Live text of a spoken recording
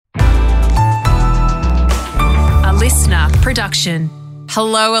production.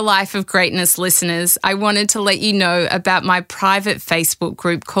 Hello, A Life of Greatness listeners. I wanted to let you know about my private Facebook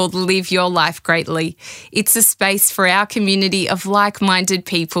group called Live Your Life Greatly. It's a space for our community of like-minded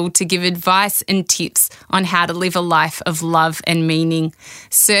people to give advice and tips on how to live a life of love and meaning.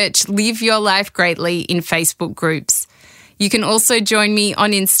 Search Live Your Life Greatly in Facebook groups. You can also join me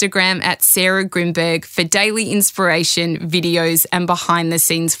on Instagram at Sarah Grimberg for daily inspiration, videos and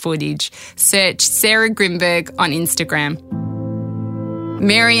behind-the-scenes footage. Search Sarah Grimberg on Instagram.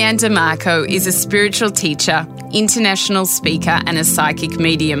 MaryAnn DiMarco is a spiritual teacher, international speaker and a psychic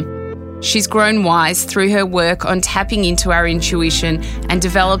medium. She's grown wise through her work on tapping into our intuition and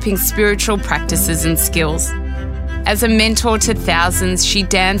developing spiritual practices and skills. As a mentor to thousands, she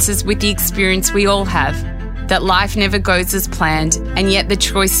dances with the experience we all have, that life never goes as planned, and yet the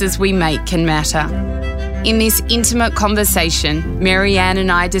choices we make can matter. In this intimate conversation, MaryAnn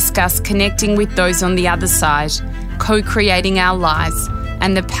and I discuss connecting with those on the other side, co-creating our lives,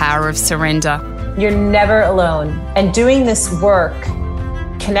 and the power of surrender. You're never alone. And doing this work,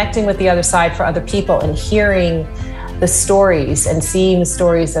 connecting with the other side for other people and hearing the stories and seeing the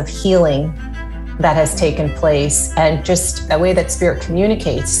stories of healing that has taken place, and just the way that spirit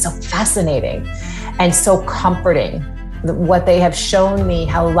communicates is so fascinating and so comforting. What they have shown me,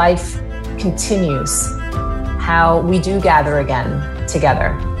 how life continues, how we do gather again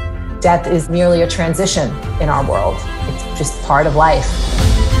together. Death is merely a transition in our world. It's just part of life.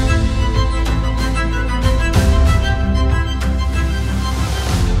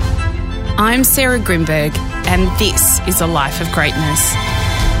 I'm Sarah Grimberg, and this is A Life of Greatness.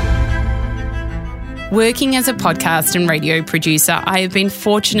 Working as a podcast and radio producer, I have been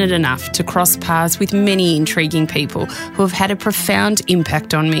fortunate enough to cross paths with many intriguing people who have had a profound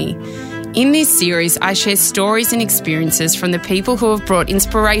impact on me. In this series, I share stories and experiences from the people who have brought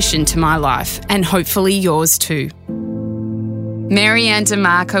inspiration to my life, and hopefully yours too. MaryAnn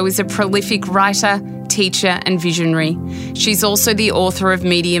DiMarco is a prolific writer, teacher, and visionary. She's also the author of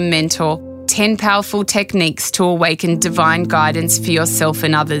Medium Mentor, 10 Powerful Techniques to Awaken Divine Guidance for Yourself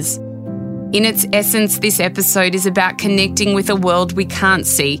and Others. In its essence, this episode is about connecting with a world we can't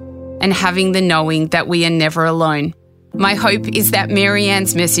see and having the knowing that we are never alone. My hope is that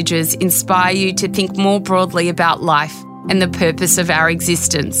MaryAnn's messages inspire you to think more broadly about life and the purpose of our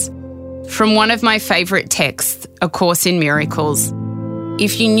existence. From one of my favourite texts, A Course in Miracles.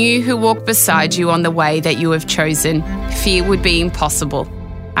 If you knew who walked beside you on the way that you have chosen, fear would be impossible.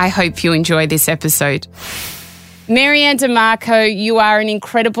 I hope you enjoy this episode. MaryAnn DiMarco, you are an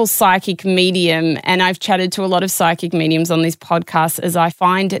incredible psychic medium, and I've chatted to a lot of psychic mediums on this podcast as I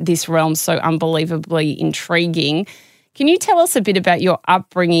find this realm so unbelievably intriguing. Can you tell us a bit about your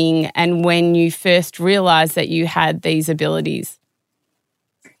upbringing and when you first realised that you had these abilities?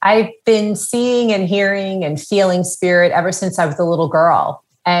 I've been seeing and hearing and feeling spirit ever since I was a little girl.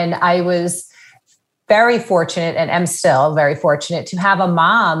 And I was very fortunate, and am still very fortunate, to have a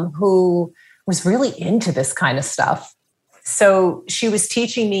mom who was really into this kind of stuff. So she was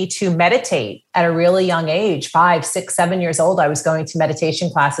teaching me to meditate at a really young age, 5, 6, 7 years old. I was going to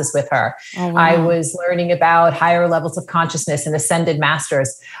meditation classes with her. Oh, wow. I was learning about higher levels of consciousness and ascended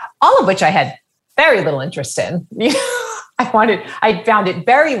masters, all of which I had very little interest in. I found it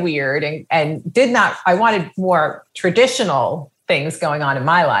very weird and I wanted more traditional things going on in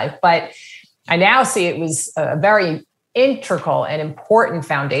my life. But I now see it was a very integral and important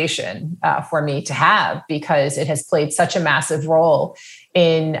foundation for me to have, because it has played such a massive role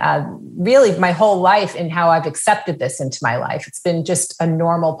in really my whole life, in how I've accepted this into my life. It's been just a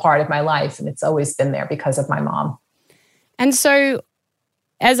normal part of my life, and it's always been there because of my mom. And so,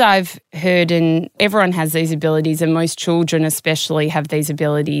 as I've heard, and everyone has these abilities, and most children especially have these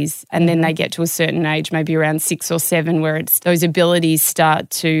abilities, and then they get to a certain age, maybe around 6 or 7, where those abilities start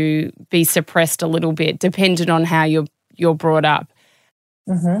to be suppressed a little bit, dependent on how you're brought up.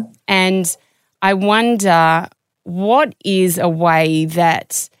 Mm-hmm. And I wonder, what is a way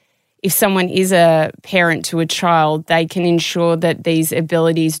that if someone is a parent to a child, they can ensure that these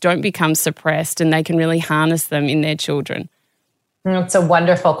abilities don't become suppressed and they can really harness them in their children? It's a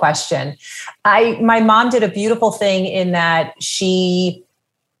wonderful question. My mom did a beautiful thing in that she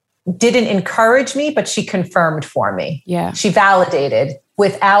didn't encourage me, but she confirmed for me. Yeah. She validated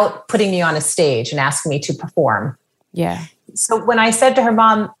without putting me on a stage and asking me to perform. Yeah. So when I said to her,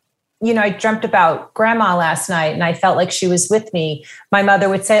 Mom, I dreamt about Grandma last night and I felt like she was with me, my mother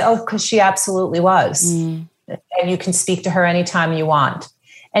would say, oh, because she absolutely was. And you can speak to her anytime you want.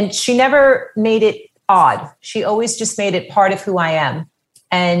 And she never made it odd. She always just made it part of who I am,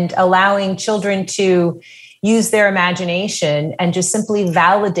 and allowing children to use their imagination and just simply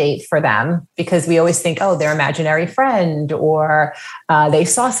validate for them, because we always think, oh, their imaginary friend, or they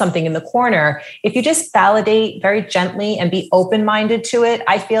saw something in the corner. If you just validate very gently and be open-minded to it,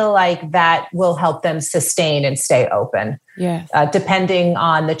 I feel like that will help them sustain and stay open. Yeah. Depending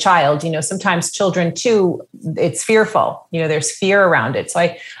on the child, sometimes children too, it's fearful, there's fear around it. So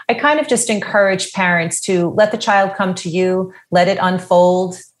I kind of just encourage parents to let the child come to you, let it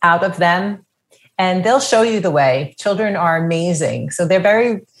unfold out of them, and they'll show you the way. Children are amazing. So they're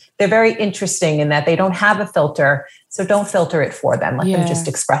very interesting in that they don't have a filter. So don't filter it for them. Let them just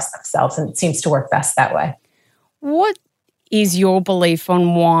express themselves. And it seems to work best that way. What is your belief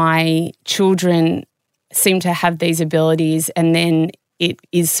on why children seem to have these abilities and then it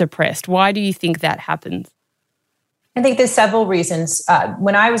is suppressed? Why do you think that happens? I think there's several reasons.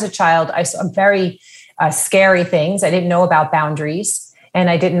 When I was a child, I saw very scary things. I didn't know about boundaries, and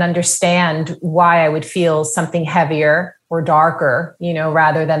I didn't understand why I would feel something heavier or darker,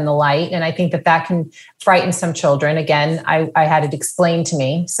 rather than the light. And I think that can frighten some children. Again, I had it explained to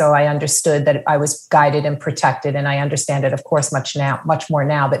me, so I understood that I was guided and protected, and I understand it, of course, much more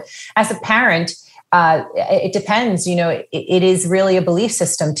now. But as a parent, it depends, it is really a belief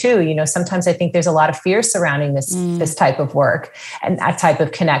system too. Sometimes I think there's a lot of fear surrounding this type of work and that type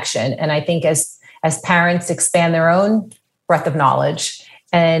of connection. And I think as parents expand their own breadth of knowledge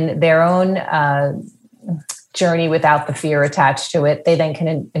and their own journey without the fear attached to it, they then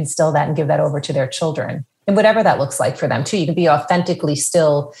can instill that and give that over to their children. And whatever that looks like for them too. You can be authentically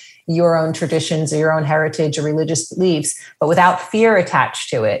still your own traditions or your own heritage or religious beliefs, but without fear attached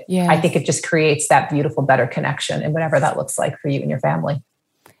to it. Yes. I think it just creates that beautiful, better connection, and whatever that looks like for you and your family.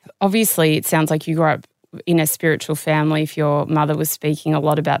 Obviously, it sounds like you grew up in a spiritual family if your mother was speaking a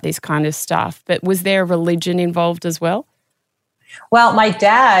lot about this kind of stuff, but was there a religion involved as well? Well, my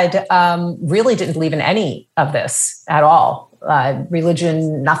dad really didn't believe in any of this at all.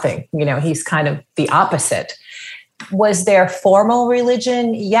 Religion, nothing. He's kind of the opposite. Was there formal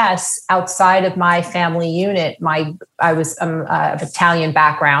religion? Yes. Outside of my family unit, I was of Italian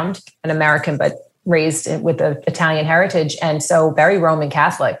background, an American, but raised with an Italian heritage. And so very Roman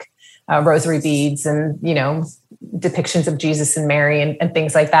Catholic, rosary beads and, depictions of Jesus and Mary and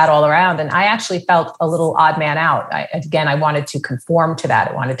things like that all around. And I actually felt a little odd man out. I wanted to conform to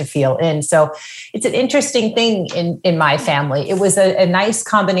that. I wanted to feel in. So it's an interesting thing in my family. It was a nice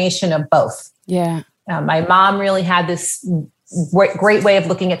combination of both. Yeah. My mom really had this great way of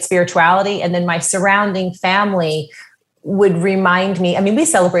looking at spirituality. And then my surrounding family would remind me, we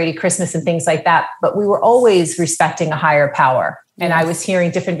celebrated Christmas and things like that, but we were always respecting a higher power. And yes. I was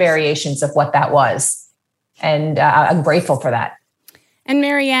hearing different variations of what that was. And I'm grateful for that. And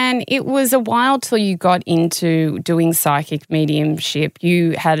MaryAnn, it was a while till you got into doing psychic mediumship.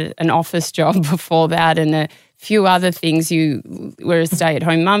 You had an office job before that and a few other things. You were a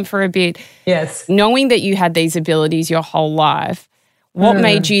stay-at-home mum for a bit. Yes. Knowing that you had these abilities your whole life, what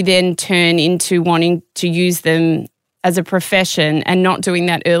made you then turn into wanting to use them as a profession and not doing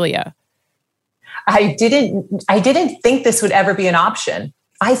that earlier? I didn't think this would ever be an option.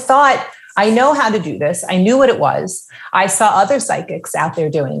 I thought, I know how to do this. I knew what it was. I saw other psychics out there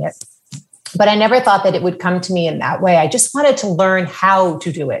doing it, but I never thought that it would come to me in that way. I just wanted to learn how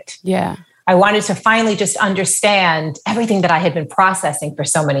to do it. Yeah. I wanted to finally just understand everything that I had been processing for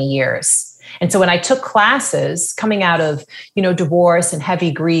so many years. And so when I took classes coming out of, divorce and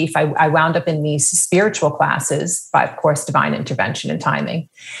heavy grief, I wound up in these spiritual classes by, of course, divine intervention and timing.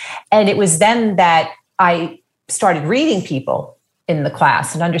 And it was then that I started reading people in the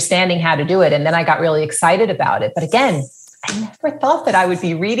class and understanding how to do it. And then I got really excited about it. But again, I never thought that I would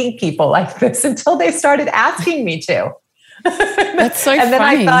be reading people like this until they started asking me to. That's so and then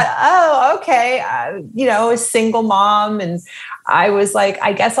funny. I thought, oh, okay, a single mom. And I was like,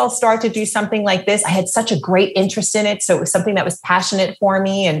 I guess I'll start to do something like this. I had such a great interest in it. So it was something that was passionate for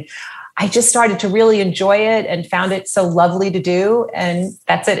me. And I just started to really enjoy it and found it so lovely to do. And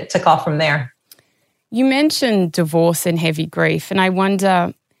that's it. It took off from there. You mentioned divorce and heavy grief. And I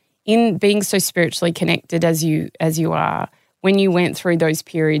wonder, in being so spiritually connected as you are, when you went through those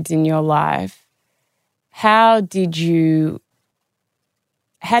periods in your life, how did you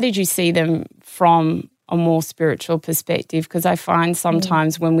see them from a more spiritual perspective? Because I find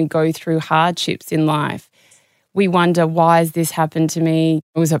sometimes when we go through hardships in life, we wonder, why has this happened to me?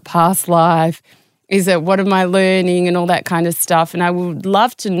 Was it past life? Is it, what am I learning, and all that kind of stuff? And I would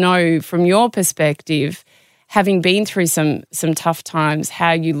love to know from your perspective, having been through some tough times,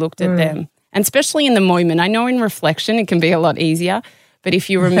 how you looked at them. And especially in the moment. I know in reflection it can be a lot easier, but if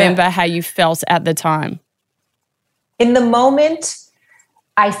you remember how you felt at the time. In the moment,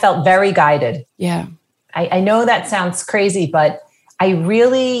 I felt very guided. Yeah. I know that sounds crazy, but I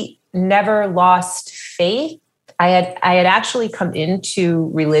really never lost faith. I had actually come into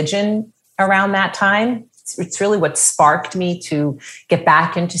religion around that time. It's really what sparked me to get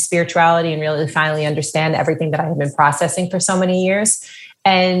back into spirituality and really finally understand everything that I had been processing for so many years.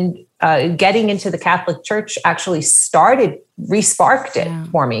 And getting into the Catholic Church actually re-sparked it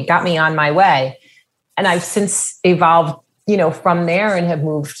for me, got me on my way. And I've since evolved, from there and have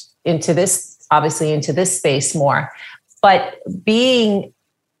moved into this space more. But being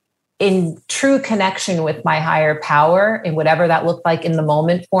in true connection with my higher power and whatever that looked like in the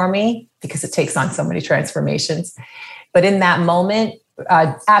moment for me, because it takes on so many transformations. But in that moment,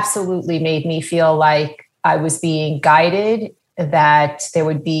 absolutely made me feel like I was being guided, that there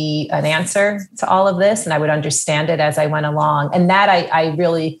would be an answer to all of this and I would understand it as I went along. And that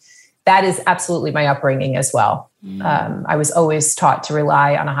that is absolutely my upbringing as well. I was always taught to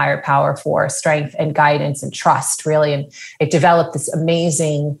rely on a higher power for strength and guidance and trust, really. And it developed this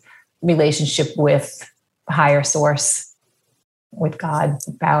amazing relationship with a higher source, with God,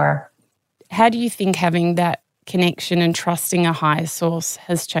 power. How do you think having that connection and trusting a higher source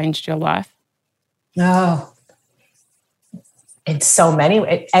has changed your life? Oh, in so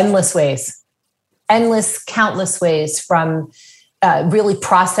many, endless ways, countless ways, from really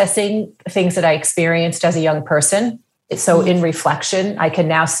processing things that I experienced as a young person. So in reflection, I can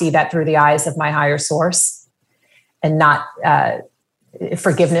now see that through the eyes of my higher source, and not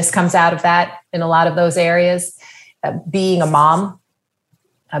forgiveness comes out of that in a lot of those areas. Being a mom,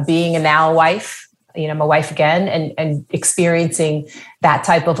 being a now wife, I'm a wife again, and experiencing that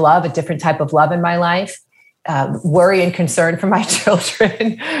type of love, a different type of love in my life. Worry and concern for my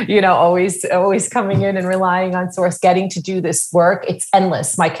children, always coming in and relying on source, getting to do this work. It's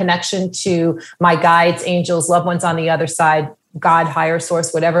endless. My connection to my guides, angels, loved ones on the other side, God, higher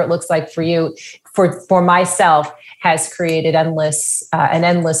source, whatever it looks like for you, for myself, has created an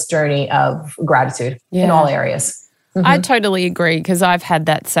endless journey of gratitude in all areas. Mm-hmm. I totally agree, because I've had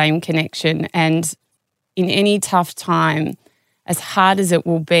that same connection. And in any tough time, as hard as it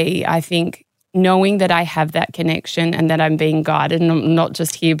will be, I think knowing that I have that connection and that I'm being guided and I'm not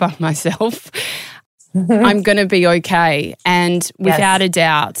just here by myself, I'm going to be okay. And without a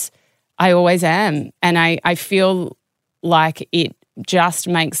doubt, I always am. And I feel like it just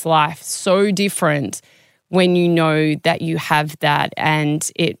makes life so different when you know that you have that. And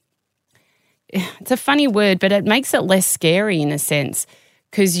it's a funny word, but it makes it less scary in a sense,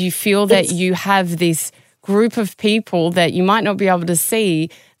 because you feel that you have this group of people that you might not be able to see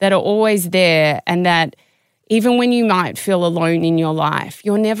that are always there, and that even when you might feel alone in your life,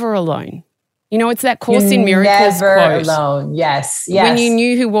 you're never alone. It's that Course in Miracles never quote. Alone. Yes. When you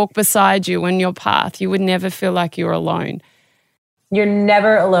knew who walked beside you on your path, you would never feel like you're alone. You're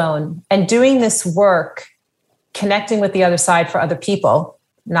never alone. And doing this work, connecting with the other side for other people,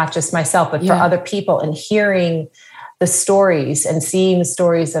 not just myself, but for other people, and hearing the stories and seeing the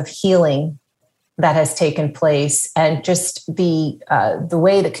stories of healing that has taken place, and just the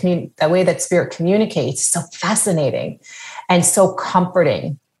way that spirit communicates is so fascinating and so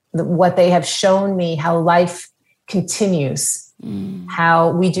comforting. What they have shown me, how life continues,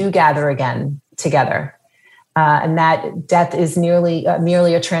 how we do gather again together, and that death is merely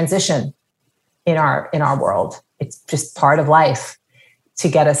a transition in our world. It's just part of life to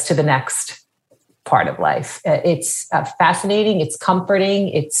get us to the next part of life. It's fascinating. It's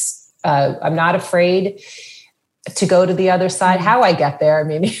comforting. I'm not afraid to go to the other side. How I get there,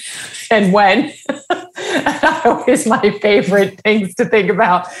 and when, are always my favorite things to think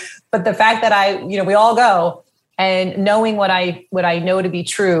about. But the fact that we all go, and knowing what I know to be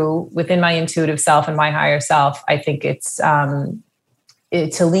true within my intuitive self and my higher self, I think it's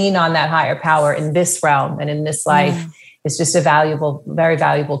to lean on that higher power in this realm and in this life is just a very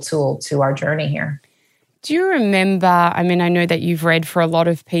valuable tool to our journey here. Do you remember, I know that you've read for a lot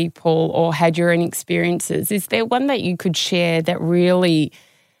of people or had your own experiences. Is there one that you could share that really,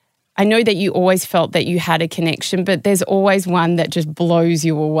 I know that you always felt that you had a connection, but there's always one that just blows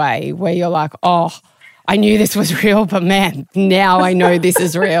you away, where you're like, oh, I knew this was real, but man, now I know this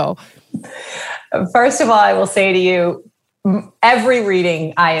is real. First of all, I will say to you, every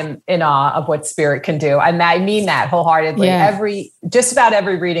reading, I am in awe of what spirit can do. And I mean that wholeheartedly. Yeah. Just about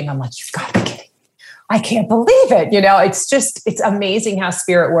every reading, I'm like, you've got to be kidding. I can't believe it. It's amazing how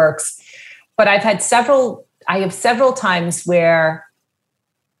spirit works. But I have several times where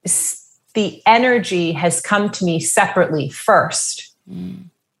the energy has come to me separately first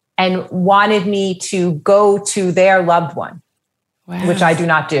and wanted me to go to their loved one, which I do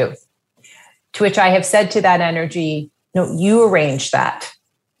not do. To which I have said to that energy, no, you arrange that.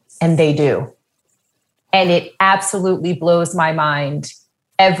 And they do. And it absolutely blows my mind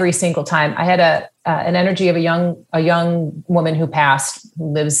every single time. I had an energy of a young woman who passed,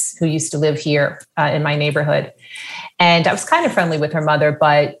 who used to live here in my neighborhood. And I was kind of friendly with her mother,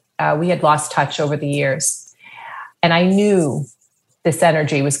 but we had lost touch over the years. And I knew this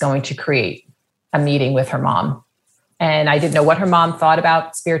energy was going to create a meeting with her mom. And I didn't know what her mom thought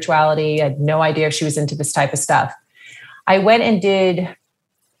about spirituality. I had no idea if she was into this type of stuff. I went and did,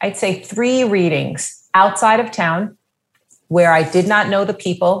 I'd say, 3 readings outside of town where I did not know the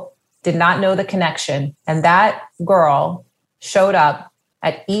people, did not know the connection. And that girl showed up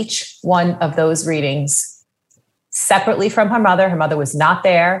at each one of those readings separately from her mother. Her mother was not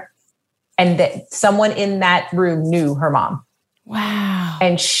there. And that someone in that room knew her mom. Wow.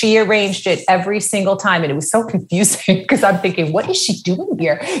 And she arranged it every single time. And it was so confusing because I'm thinking, what is she doing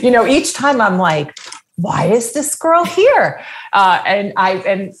here? Each time I'm like, why is this girl here? And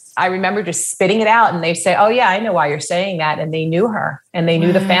I remember just spitting it out, and they say, oh yeah, I know why you're saying that. And they knew her, and they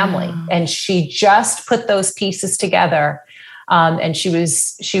knew the family, and she just put those pieces together. And she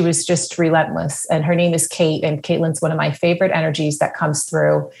was just relentless. And her name is Kate, and Caitlin's one of my favorite energies that comes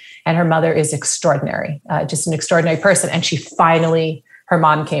through. And her mother is extraordinary, just an extraordinary person. And her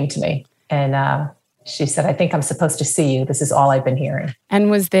mom came to me, and she said, I think I'm supposed to see you. This is all I've been hearing.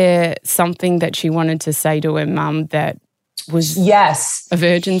 And was there something that she wanted to say to her mum that was of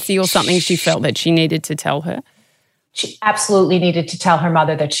urgency, or something she felt that she needed to tell her? She absolutely needed to tell her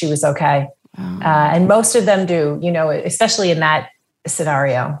mother that she was okay. And most of them do, especially in that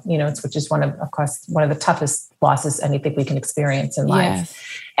scenario, which is one of the toughest losses I think we can experience in life. Yes.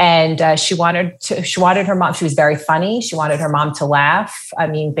 And she wanted her mom. She was very funny. She wanted her mom to laugh. I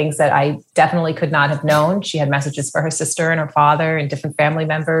mean, things that I definitely could not have known. She had messages for her sister and her father and different family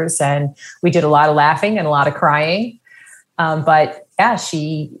members. And we did a lot of laughing and a lot of crying. But yeah,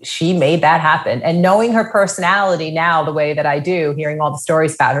 she made that happen. And knowing her personality now the way that I do, hearing all the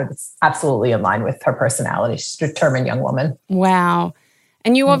stories about her, that's absolutely in line with her personality. She's a determined young woman. Wow.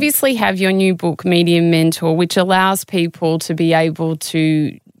 And you obviously have your new book, Medium Mentor, which allows people to be able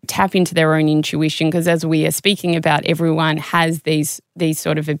to tap into their own intuition, because as we are speaking about, everyone has these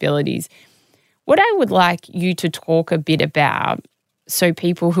sort of abilities. What I would like you to talk a bit about, so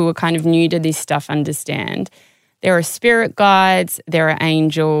people who are kind of new to this stuff understand, there are spirit guides, there are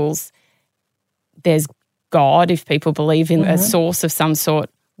angels, there's God, if people believe in a source of some sort.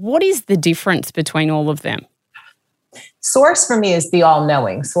 What is the difference between all of them? Source for me is the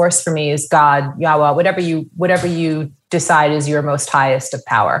all-knowing. Source for me is God, Yahweh, whatever you decide is your most highest of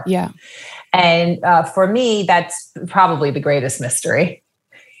power. Yeah. And for me, that's probably the greatest mystery.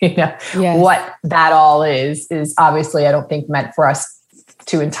 What that all is obviously, I don't think, meant for us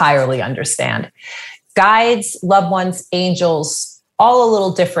to entirely understand. Guides, loved ones, angels, all a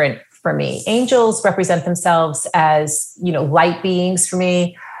little different for me. Angels represent themselves as, light beings for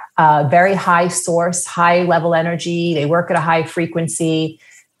me. Very high source, high level energy. They work at a high frequency.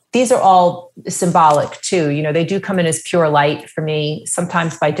 These are all symbolic too. They do come in as pure light for me,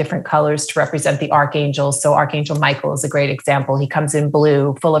 sometimes by different colors to represent the archangels. So Archangel Michael is a great example. He comes in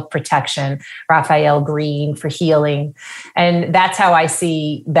blue, full of protection. Raphael green for healing. And that's how I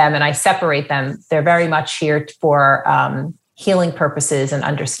see them, and I separate them. They're very much here for healing purposes and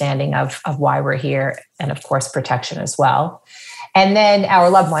understanding of why we're here, and of course, protection as well. And then our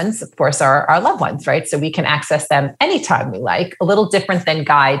loved ones, of course, are our loved ones, right? So we can access them anytime we like, a little different than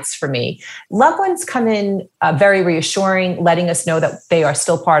guides for me. Loved ones come in very reassuring, letting us know that they are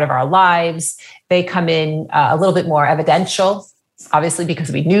still part of our lives. They come in a little bit more evidential, obviously,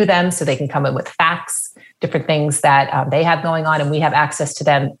 because we knew them, so they can come in with facts, different things that they have going on, and we have access to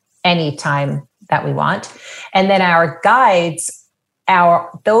them anytime that we want. And then our guides,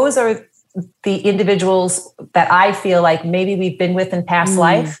 those are the individuals that I feel like maybe we've been with in past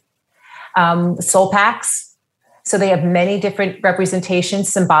life, soul packs. So they have many different representations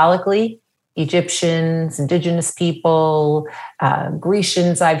symbolically, Egyptians, indigenous people,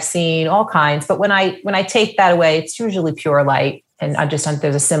 Grecians I've seen, all kinds. But when I take that away, it's usually pure light. And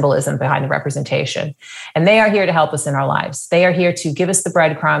there's a symbolism behind the representation. And they are here to help us in our lives. They are here to give us the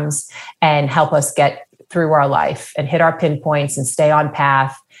breadcrumbs and help us get through our life and hit our pinpoints and stay on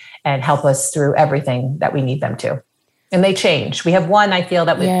path and help us through everything that we need them to. And they change. We have one, I feel,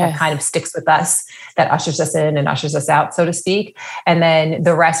 that kind of sticks with us, that ushers us in and ushers us out, so to speak. And then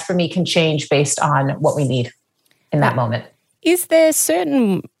the rest for me can change based on what we need in that moment. Is there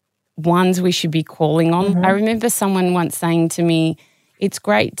certain ones we should be calling on? I remember someone once saying to me, it's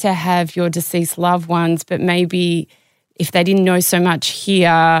great to have your deceased loved ones, but maybe if they didn't know so much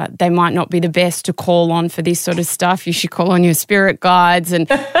here, they might not be the best to call on for this sort of stuff. You should call on your spirit guides.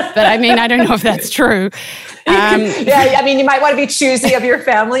 But I mean, I don't know if that's true. Yeah, I mean, you might want to be choosy of your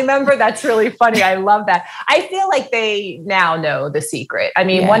family member. That's really funny. I love that. I feel like they now know the secret. I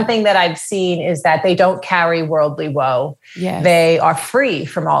mean, one thing that I've seen is that they don't carry worldly woe. Yes. They are free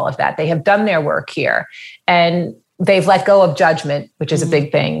from all of that. They have done their work here. And they've let go of judgment, which is a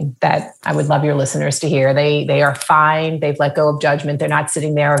big thing that I would love your listeners to hear. They are fine. They've let go of judgment. They're not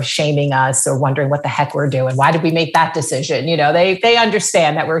sitting there shaming us or wondering what the heck we're doing. Why did we make that decision? You know, they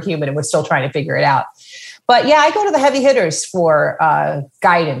understand that we're human and we're still trying to figure it out. But yeah, I go to the heavy hitters for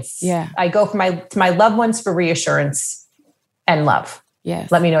guidance. Yeah. I go to my loved ones for reassurance and love.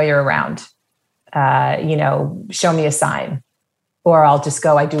 Yes. Let me know you're around. Show me a sign. Or I'll just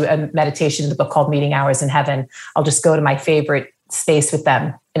go, I do a meditation in the book called Meeting Hours in Heaven. I'll just go to my favorite space with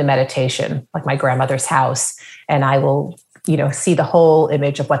them in a meditation, like my grandmother's house. And I will, see the whole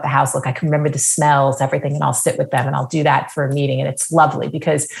image of what the house looked like. I can remember the smells, everything, and I'll sit with them and I'll do that for a meeting. And it's lovely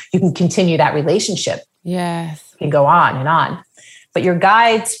because you can continue that relationship. Yes. You can go on and on. But your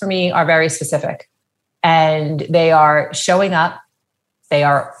guides for me are very specific and they are showing up. They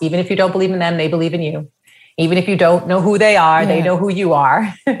are, even if you don't believe in them, they believe in you. Even if you don't know who they are, they know who you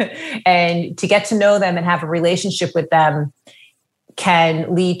are. And to get to know them and have a relationship with them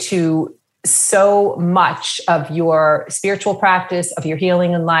can lead to so much of your spiritual practice, of your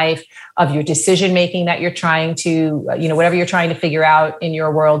healing in life, of your decision-making that you're trying to, whatever you're trying to figure out in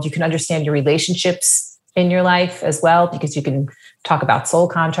your world. You can understand your relationships in your life as well, because you can talk about soul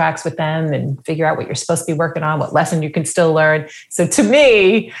contracts with them and figure out what you're supposed to be working on, what lesson you can still learn. So to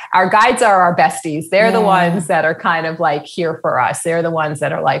me, our guides are our besties. They're the ones that are kind of like here for us. They're the ones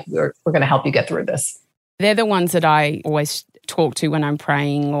that are like, we're going to help you get through this. They're the ones that I always talk to when I'm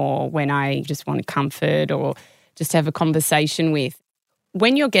praying or when I just want comfort or just have a conversation with.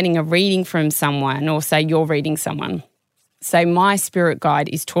 When you're getting a reading from someone, or say you're reading someone, say my spirit guide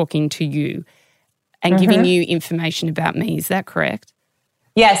is talking to you and giving you information about me. Is that correct?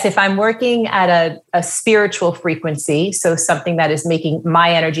 Yes. If I'm working at a spiritual frequency, so something that is making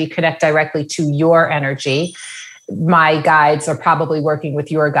my energy connect directly to your energy, my guides are probably working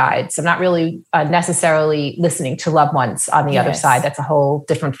with your guides. I'm not really necessarily listening to loved ones on the other side. That's a whole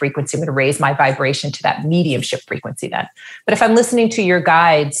different frequency. I'm going to raise my vibration to that mediumship frequency then. But if I'm listening to your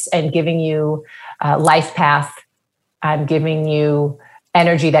guides and giving you life path, I'm giving you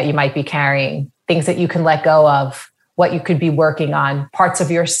energy that you might be carrying, things that you can let go of, what you could be working on, parts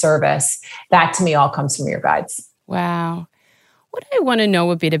of your service. That to me all comes from your guides. Wow. What I want to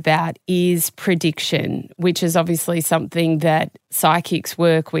know a bit about is prediction, which is obviously something that psychics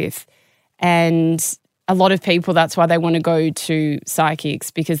work with. And a lot of people, that's why they want to go to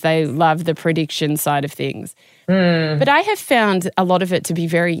psychics, because they love the prediction side of things. But I have found a lot of it to be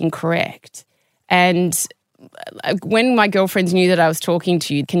very incorrect. And when my girlfriends knew that I was talking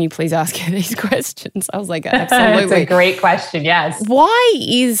to you, can you please ask her these questions? I was like, absolutely. It's a great question, yes. Why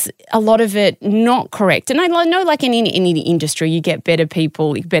is a lot of it not correct? And I know like in any industry, you get better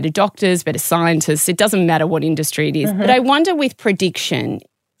people, better doctors, better scientists. It doesn't matter what industry it is. But I wonder with prediction,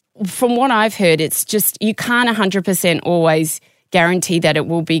 from what I've heard, it's just you can't 100% always guarantee that it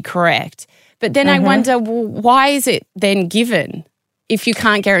will be correct. But then I wonder, well, why is it then given if you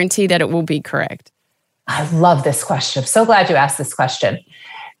can't guarantee that it will be correct? I love this question. I'm so glad you asked this question.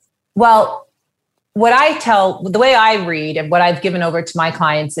 Well, the way I read and what I've given over to my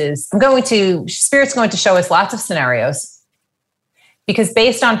clients is Spirit's going to show us lots of scenarios, because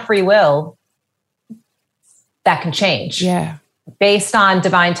based on free will, that can change. Yeah. Based on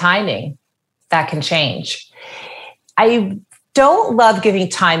divine timing, that can change. I don't love giving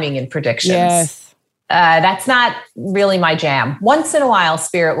timing in predictions. Yes. That's not really my jam. Once in a while,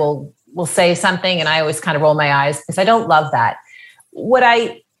 Spirit will say something and I always kind of roll my eyes because I don't love that. What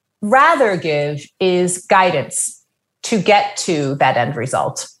I rather give is guidance to get to that end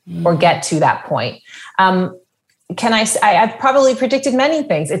result or get to that point. I've probably predicted many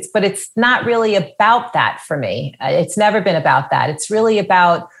things, but it's not really about that for me. It's never been about that. It's really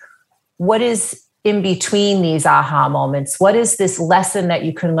about what is in between these aha moments. What is this lesson that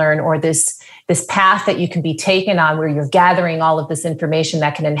you can learn, or this path that you can be taken on where you're gathering all of this information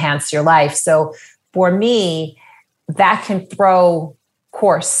that can enhance your life? So for me, that can throw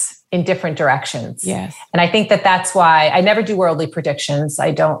course in different directions. Yes. And I think that's why I never do worldly predictions.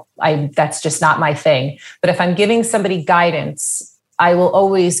 That's just not my thing. But if I'm giving somebody guidance, I will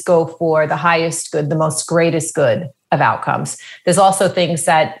always go for the highest good, the most greatest good of outcomes. There's also things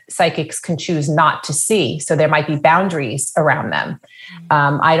that psychics can choose not to see. So there might be boundaries around them.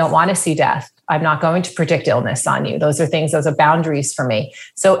 I don't want to see death. I'm not going to predict illness on you. Those are boundaries for me.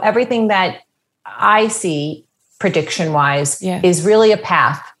 So everything that I see prediction-wise is really a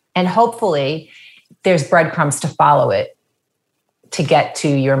path. And hopefully there's breadcrumbs to follow it to get to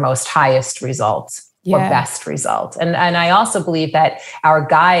your most highest result or best result. And I also believe that our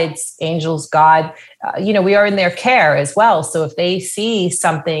guides, angels, God, we are in their care as well. So if they see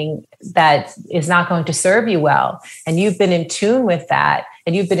something that is not going to serve you well, and you've been in tune with that,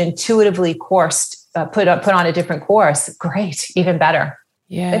 and you've been intuitively put on a different course, great, even better.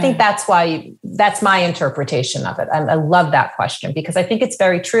 Yeah. I think that's my interpretation of it. I love that question because I think it's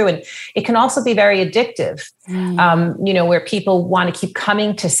very true. And it can also be very addictive, where people want to keep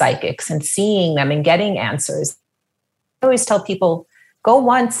coming to psychics and seeing them and getting answers. I always tell people, go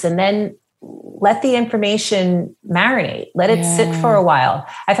once and then let the information marinate. Let it sit for a while.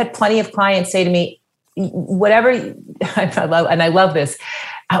 I've had plenty of clients say to me, whatever, I love this.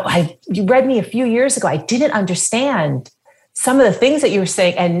 You read me a few years ago. I didn't understand some of the things that you were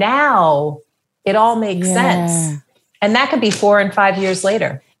saying, and now it all makes sense. And that could be 4 and 5 years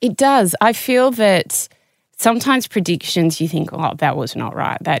later. It does. I feel that sometimes predictions, you think, oh, that was not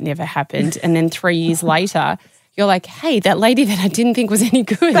right. That never happened. And then 3 years later, you're like, hey, that lady that I didn't think was any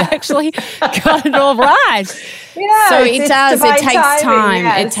good actually got it all right. Yeah, so it does. It takes time.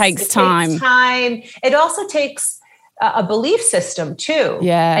 Yes. It takes time. It also takes a belief system too.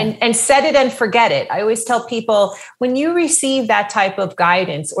 Yeah. And set it and forget it. I always tell people, when you receive that type of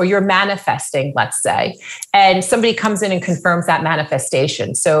guidance or you're manifesting, let's say, and somebody comes in and confirms that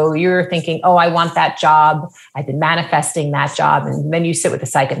manifestation. So you're thinking, oh, I want that job. I've been manifesting that job. And then you sit with the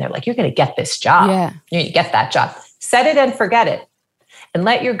psychic and they're like, you're going to get this job. Yeah. You're going to get that job. Set it and forget it. And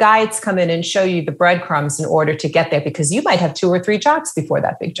let your guides come in and show you the breadcrumbs in order to get there, because you might have 2 or 3 jobs before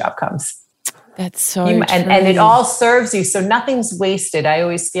that big job comes. That's so true. And it all serves you. So nothing's wasted. I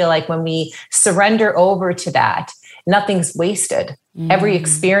always feel like when we surrender over to that, nothing's wasted. Every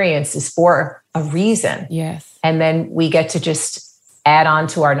experience is for a reason. Yes. And then we get to just add on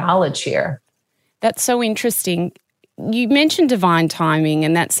to our knowledge here. That's so interesting. You mentioned divine timing,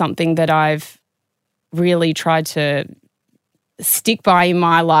 and that's something that I've really tried to stick by in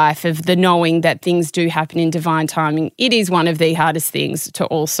my life, of the knowing that things do happen in divine timing. It is one of the hardest things to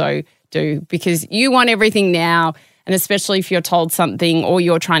also do, because you want everything now, and especially if you're told something or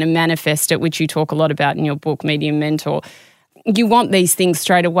you're trying to manifest it, which you talk a lot about in your book, Medium Mentor, you want these things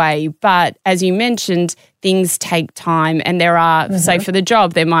straight away. But as you mentioned, things take time, and there are, say for the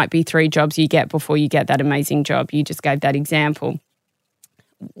job, there might be 3 jobs you get before you get that amazing job. You just gave that example.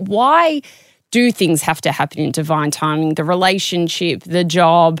 Why do things have to happen in divine timing? The relationship, the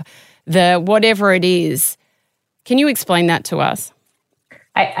job, the whatever it is. Can you explain that to us?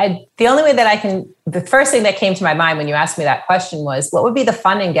 The only way that the first thing that came to my mind when you asked me that question was, what would be the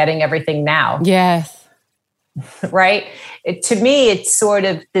fun in getting everything now? Yes. Right? To me, it's sort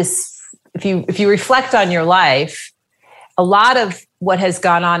of this, if you reflect on your life, a lot of what has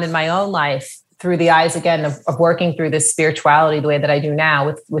gone on in my own life through the eyes, again, of working through this spirituality the way that I do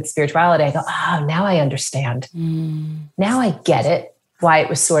now with spirituality, I go, oh, now I understand. Now I get it, why it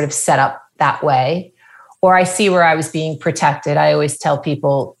was sort of set up that way. Or I see where I was being protected. I always tell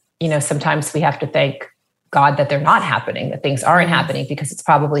people, sometimes we have to thank God that they're not happening, that things aren't happening, because it's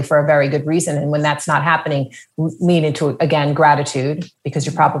probably for a very good reason. And when that's not happening, lean into, again, gratitude, because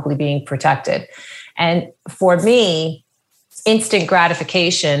you're probably being protected. And for me, instant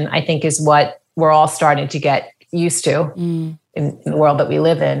gratification, I think, is what we're all starting to get used to in the world that we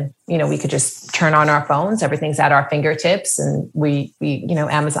live in. We could just turn on our phones. Everything's at our fingertips, and we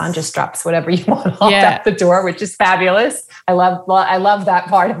Amazon just drops whatever you want off at the door, which is fabulous. I love that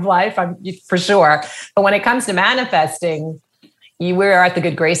part of life, for sure. But when it comes to manifesting, we're at the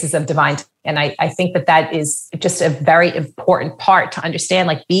good graces of divine. And I think that is just a very important part to understand,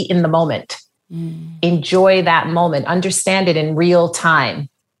 like, be in the moment, enjoy that moment, understand it in real time,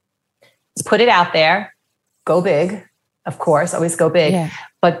 put it out there, go big. Of course, always go big,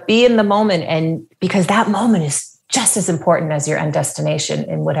 but be in the moment. And because that moment is just as important as your end destination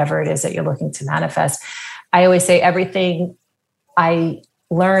in whatever it is that you're looking to manifest. I always say, everything I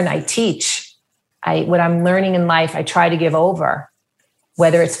learn, I teach. What I'm learning in life, I try to give over,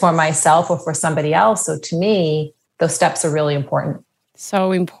 whether it's for myself or for somebody else. So to me, those steps are really important.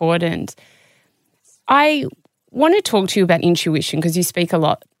 So important. I want to talk to you about intuition, because you speak a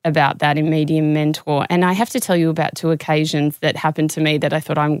lot about that in Medium Mentor. And I have to tell you about 2 occasions that happened to me that I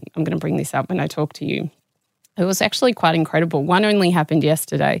thought I'm going to bring this up when I talk to you. It was actually quite incredible. One only happened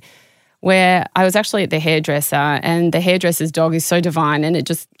yesterday. where I was actually at the hairdresser, and the hairdresser's dog is so divine, and it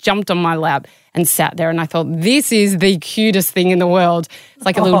just jumped on my lap and sat there, and I thought, this is the cutest thing in the world. It's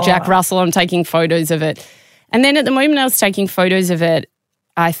like a little Jack Russell. I'm taking photos of it. And then at the moment I was taking photos of it,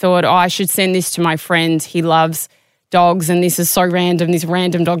 I thought, I should send this to my friend. He loves dogs, and this is so random. This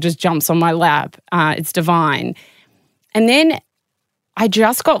random dog just jumps on my lap. It's divine. And then I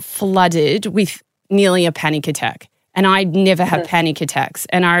just got flooded with nearly a panic attack. And I never have panic attacks.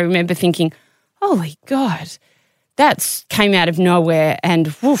 And I remember thinking, holy God, that came out of nowhere.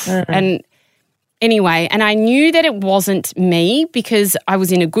 And woof. And anyway, and I knew that it wasn't me because I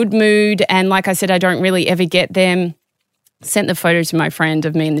was in a good mood. And like I said, I don't really ever get them. Sent the photo to my friend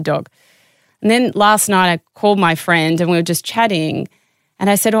of me and the dog. And then last night I called my friend and we were just chatting. And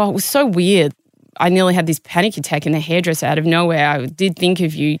I said, it was so weird. I nearly had this panic attack in the hairdresser out of nowhere. I did think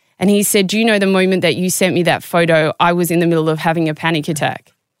of you. And he said, do you know the moment that you sent me that photo, I was in the middle of having a panic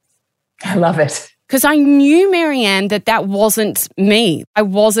attack. I love it. Because I knew, MaryAnn, that wasn't me.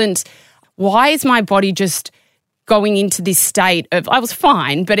 Why is my body just going into this state of, I was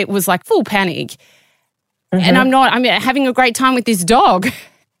fine, but it was like full panic. And I'm having a great time with this dog.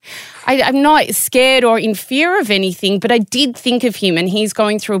 I'm not scared or in fear of anything, but I did think of him and he's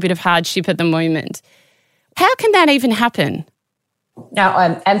going through a bit of hardship at the moment. How can that even happen?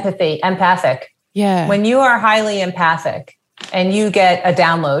 Now, empathic. Yeah. When you are highly empathic and you get a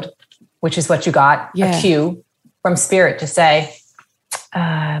download, which is what you got, a cue from spirit to say,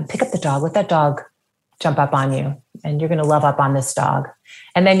 pick up the dog, let that dog jump up on you and you're going to love up on this dog.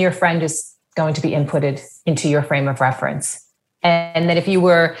 And then your friend is going to be inputted into your frame of reference. And then if you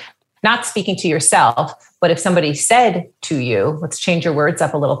were not speaking to yourself, but if somebody said to you, let's change your words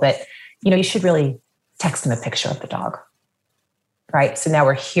up a little bit, you should really text them a picture of the dog, right? So now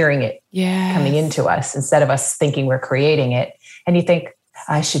we're hearing it coming into us instead of us thinking we're creating it. And you think,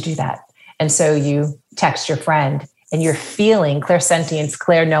 I should do that. And so you text your friend and you're feeling clairsentience,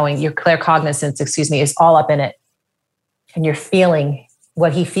 clair-knowing, your claircognizance, is all up in it. And you're feeling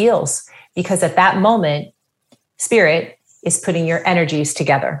what he feels because at that moment, spirit is putting your energies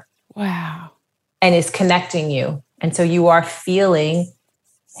together. Wow. And is connecting you. And so you are feeling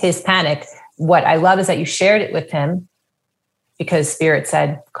his panic. What I love is that you shared it with him because spirit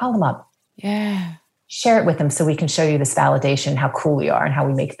said, call him up. Yeah. Share it with him so we can show you this validation, how cool we are and how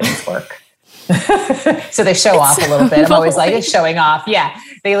we make things work. So they show off a little bit. I'm always like, it's showing off. Yeah.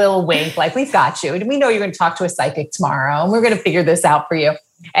 They little wink, like, we've got you. And we know you're going to talk to a psychic tomorrow and we're going to figure this out for you.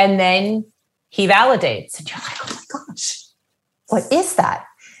 And then he validates and you're like, oh my gosh, what is that?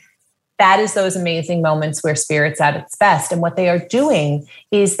 That is those amazing moments where spirit's at its best. And what they are doing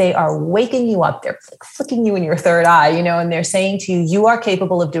is they are waking you up. They're flicking you in your third eye, and they're saying to you, you are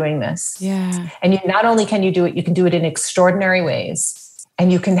capable of doing this. Yeah. And not only can you do it, you can do it in extraordinary ways.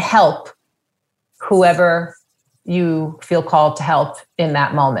 And you can help whoever you feel called to help in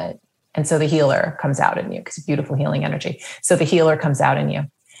that moment. And so the healer comes out in you because it's beautiful healing energy. So the healer comes out in you.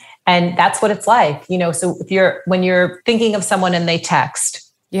 And that's what it's like, so when you're thinking of someone and they text.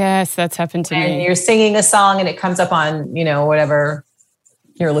 Yes, that's happened to me. And you're singing a song and it comes up on, whatever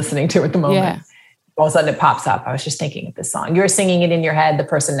you're listening to at the moment. Yeah. All of a sudden it pops up. I was just thinking of this song. You're singing it in your head. The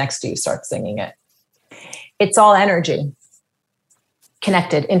person next to you starts singing it. It's all energy.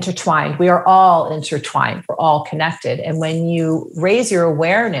 Connected, intertwined. We are all intertwined. We're all connected. And when you raise your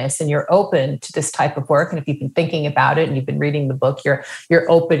awareness and you're open to this type of work, and if you've been thinking about it and you've been reading the book, you're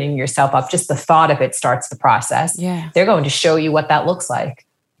opening yourself up. Just the thought of it starts the process. Yeah. They're going to show you what that looks like.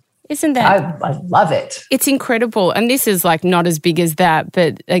 Isn't that? I love it. It's incredible. And this is like not as big as that,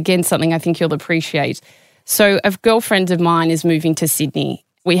 but again, something I think you'll appreciate. So a girlfriend of mine is moving to Sydney.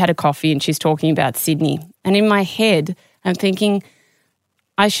 We had a coffee and she's talking about Sydney. And in my head, I'm thinking,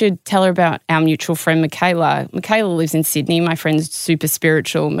 I should tell her about our mutual friend, Michaela. Michaela lives in Sydney. My friend's super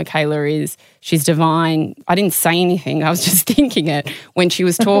spiritual. Michaela is. She's divine. I didn't say anything. I was just thinking it when she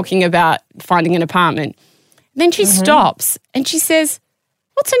was talking about finding an apartment. Then she stops and she says,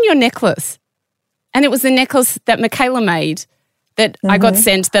 what's on your necklace? And it was the necklace that Michaela made that I got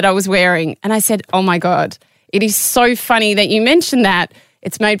sent that I was wearing. And I said, oh my God, it is so funny that you mentioned that.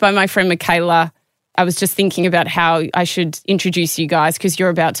 It's made by my friend Michaela. I was just thinking about how I should introduce you guys because you're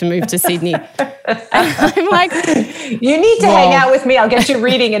about to move to Sydney. I'm like, you need to hang out with me. I'll get you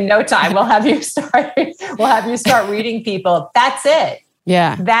reading in no time. We'll have you start reading people. That's it.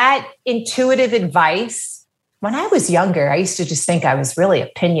 Yeah. That intuitive advice. When I was younger, I used to just think I was really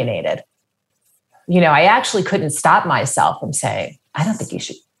opinionated. I actually couldn't stop myself from saying, I don't think you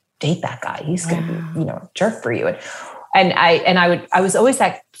should date that guy. He's going to be, a jerk for you. I was always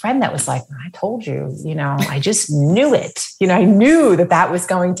that friend that was like, I told you, I just knew it. I knew that was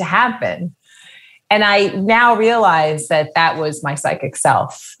going to happen. And I now realize that was my psychic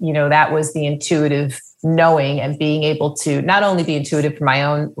self. That was the intuitive knowing and being able to not only be intuitive for my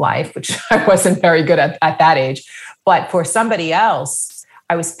own life, which I wasn't very good at that age, but for somebody else,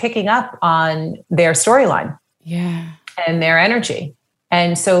 I was picking up on their storyline and their energy.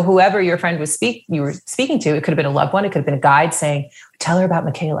 And so whoever your friend you were speaking to, it could have been a loved one, it could have been a guide saying, tell her about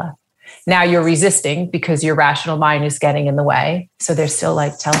Michaela. Now you're resisting because your rational mind is getting in the way. So they're still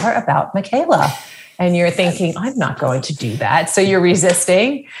like, tell her about Michaela. And you're thinking, I'm not going to do that. So you're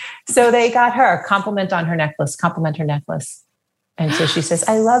resisting. So they got her, compliment her necklace. And so she says,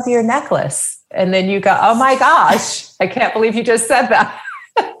 I love your necklace. And then you go, oh my gosh, I can't believe you just said that.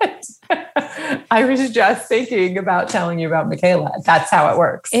 I was just thinking about telling you about Michaela. That's how it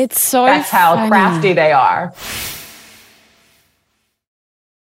works. That's how crafty they are.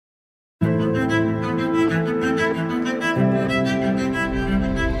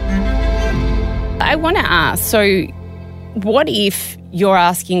 I want to ask, so what if you're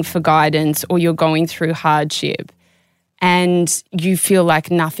asking for guidance or you're going through hardship and you feel like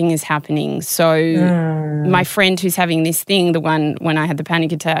nothing is happening? So my friend who's having this thing, the one when I had the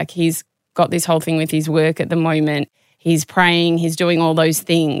panic attack, he's got this whole thing with his work at the moment. He's praying, he's doing all those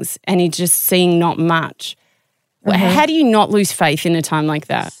things, and he's just seeing not much. How do you not lose faith in a time like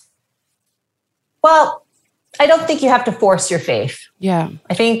that? Well, I don't think you have to force your faith. Yeah.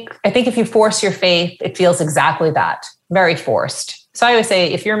 I think if you force your faith, it feels exactly that, very forced. So I always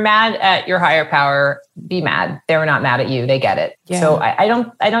say, if you're mad at your higher power, be mad. They're not mad at you. They get it. Yeah. So I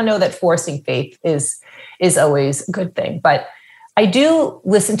don't know that forcing faith is always a good thing, but I do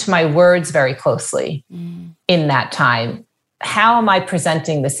listen to my words very closely in that time. How am I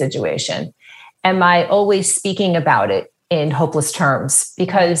presenting the situation? Am I always speaking about it in hopeless terms?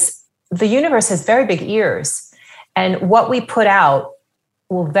 Because the universe has very big ears, and what we put out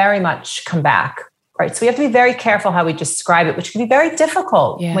will very much come back, right? So we have to be very careful how we describe it, which can be very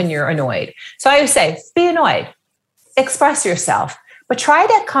difficult when you're annoyed. So I would say, be annoyed, express yourself, but try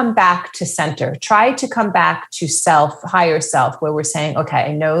to come back to center. Try to come back to self, higher self, where we're saying, okay,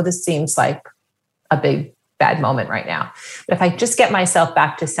 I know this seems like a big bad moment right now, but if I just get myself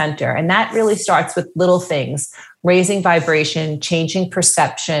back to center, and that really starts with little things, raising vibration, changing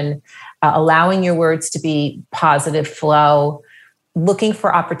perception, allowing your words to be positive flow, looking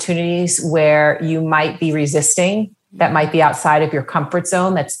for opportunities where you might be resisting, that might be outside of your comfort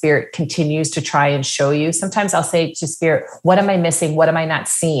zone, that spirit continues to try and show you. Sometimes I'll say to spirit, what am I missing? What am I not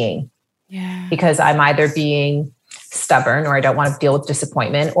seeing? Yeah. Because I'm either being stubborn, or I don't want to deal with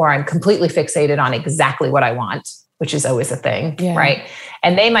disappointment, or I'm completely fixated on exactly what I want, which is always a thing, right?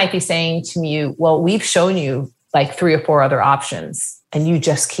 And they might be saying to you, well, we've shown you like 3 or 4 other options, and you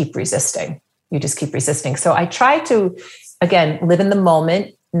just keep resisting. So I try to, again, live in the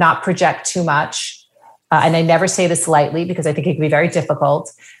moment, not project too much. And I never say this lightly because I think it can be very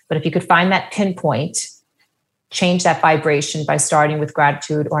difficult. But if you could find that pinpoint, change that vibration by starting with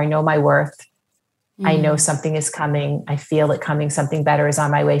gratitude, or I know my worth. I know something is coming. I feel it coming. Something better is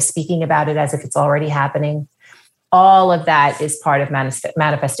on my way. Speaking about it as if it's already happening. All of that is part of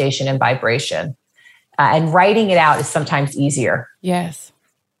manifestation and vibration. And writing it out is sometimes easier. Yes.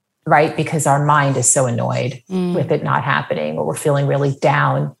 Right? Because our mind is so annoyed with it not happening, or we're feeling really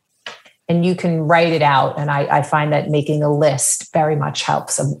down. And you can write it out. And I find that making a list very much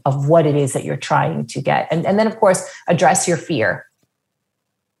helps of what it is that you're trying to get. And then, of course, address your fear.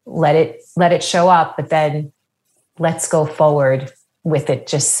 Let it show up, but then let's go forward with it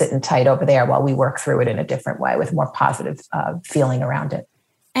just sitting tight over there while we work through it in a different way with more positive feeling around it.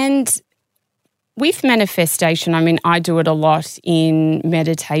 And with manifestation, I mean, I do it a lot in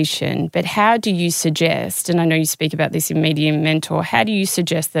meditation, but how do you suggest, and I know you speak about this in Medium Mentor, how do you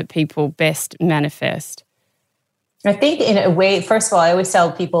suggest that people best manifest? I think in a way, first of all, I always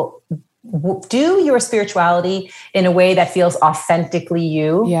tell people, do your spirituality in a way that feels authentically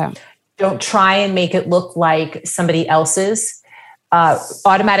you. Yeah. Don't try and make it look like somebody else's.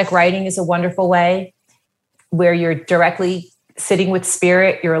 Automatic writing is a wonderful way where you're directly sitting with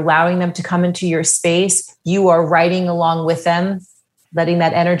spirit. You're allowing them to come into your space. You are writing along with them, letting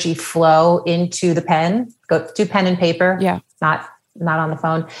that energy flow into the pen. Go do pen and paper. Yeah. Not on the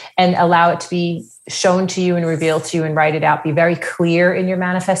phone, and allow it to be shown to you and revealed to you, and write it out. Be very clear in your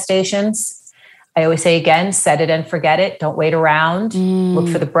manifestations. I always say again, set it and forget it. Don't wait around. Look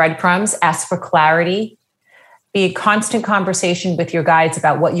for the breadcrumbs. Ask for clarity. Be in constant conversation with your guides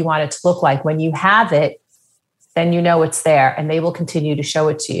about what you want it to look like. When you have it, then you know it's there, and they will continue to show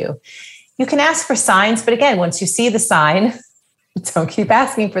it to you. You can ask for signs, but again, once you see the sign, don't keep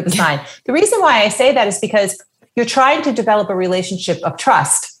asking for the sign. The reason why I say that is because you're trying to develop a relationship of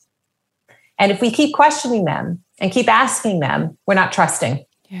trust. And if we keep questioning them and keep asking them, we're not trusting.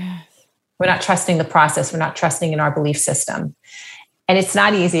 Yes. We're not trusting the process. We're not trusting in our belief system. And it's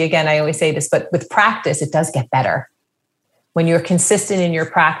not easy. Again, I always say this, but with practice, it does get better. When you're consistent in your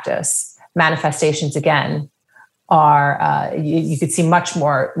practice, manifestations again are, you could see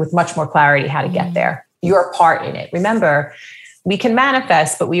with much more clarity how to get there. Your part in it. Remember, we can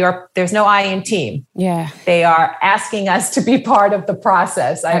manifest, but there's no I in team. Yeah. They are asking us to be part of the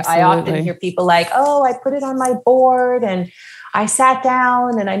process. I often hear people like, oh, I put it on my board and I sat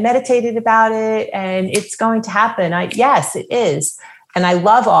down and I meditated about it and it's going to happen. Yes, it is. And I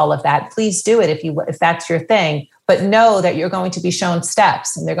love all of that. Please do it if that's your thing, but know that you're going to be shown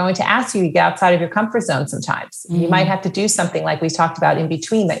steps and they're going to ask you to get outside of your comfort zone sometimes. You might have to do something like we talked about in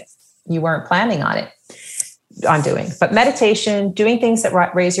between that you weren't planning on doing. But meditation, doing things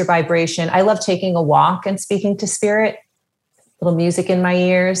that raise your vibration. I love taking a walk and speaking to spirit, little music in my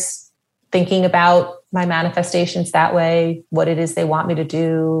ears, thinking about my manifestations that way, what it is they want me to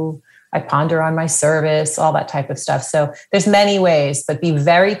do. I ponder on my service, all that type of stuff. So there's many ways, but be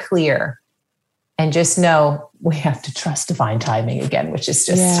very clear and just know we have to trust divine timing again, which is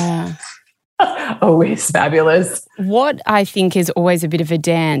just always fabulous. What I think is always a bit of a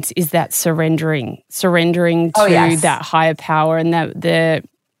dance is that surrendering to that higher power and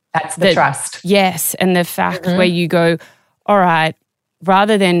that's the trust. Yes. And the fact where you go, all right,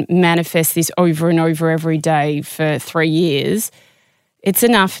 rather than manifest this over and over every day for 3 years, it's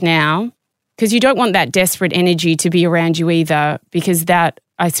enough now, because you don't want that desperate energy to be around you either, because that,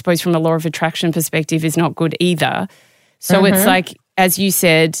 I suppose from a law of attraction perspective, is not good either. So it's like, as you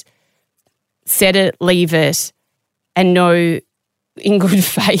said, set it, leave it, and know in good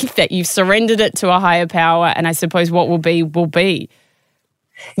faith that you've surrendered it to a higher power, and I suppose what will be, will be.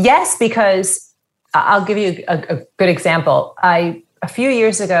 Yes, because I'll give you a good example. A few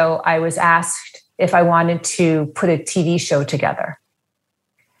years ago, I was asked if I wanted to put a TV show together.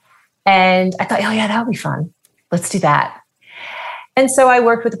 And I thought, oh yeah, that would be fun. Let's do that. And so I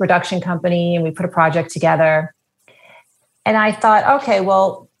worked with a production company and we put a project together. And I thought, okay,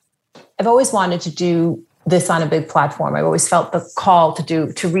 well, I've always wanted to do this on a big platform. I've always felt the call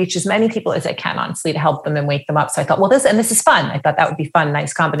to reach as many people as I can, honestly, to help them and wake them up. So I thought, well, this is fun. I thought that would be fun,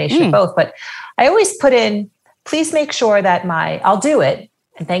 nice combination of both. But I always put in, please make sure that I'll do it.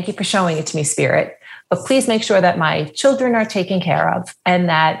 And thank you for showing it to me, Spirit. But please make sure that my children are taken care of and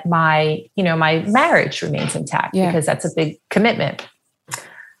that my marriage remains intact, because that's a big commitment.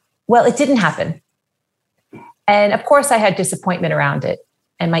 Well, it didn't happen. And of course I had disappointment around it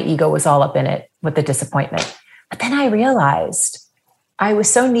and my ego was all up in it with the disappointment. But then I realized I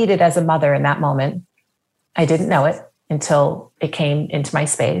was so needed as a mother in that moment. I didn't know it until it came into my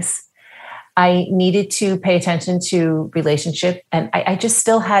space. I needed to pay attention to relationship, and I just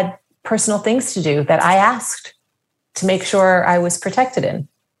still had personal things to do that I asked to make sure I was protected in.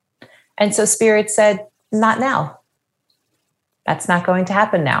 And so Spirit said, not now. That's not going to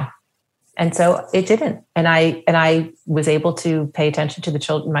happen now. And so it didn't. And I was able to pay attention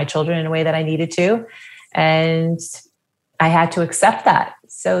to my children in a way that I needed to. And I had to accept that.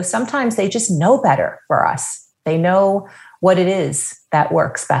 So sometimes they just know better for us. They know what it is that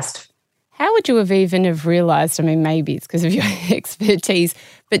works best. How would you have even have realized, I mean, maybe it's because of your expertise,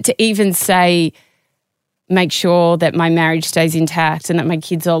 but to even say, make sure that my marriage stays intact and that my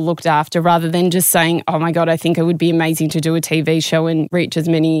kids are looked after, rather than just saying, oh my God, I think it would be amazing to do a TV show and reach as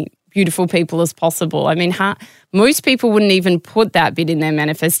many beautiful people as possible. I mean, most people wouldn't even put that bit in their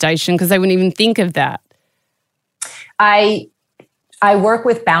manifestation because they wouldn't even think of that. I work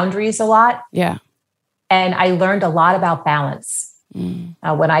with boundaries a lot. Yeah. And I learned a lot about balance.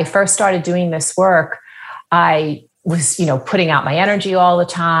 When I first started doing this work, I was, putting out my energy all the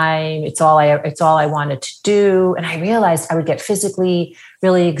time. It's all I wanted to do. And I realized I would get physically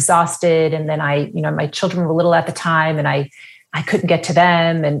really exhausted. And then my children were little at the time and I couldn't get to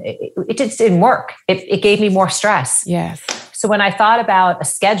them and it just didn't work. It gave me more stress. Yes. So when I thought about a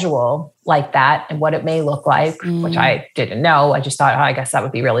schedule like that and what it may look like, which I didn't know, I just thought, I guess that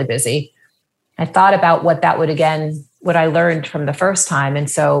would be really busy. I thought about what I learned from the first time.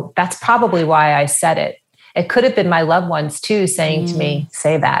 And so that's probably why I said it. It could have been my loved ones too saying to me,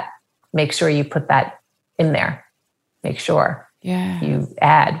 say that, make sure you put that in there. Make sure you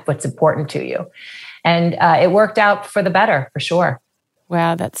add what's important to you. And it worked out for the better, for sure.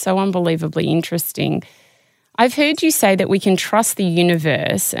 Wow, that's so unbelievably interesting. I've heard you say that we can trust the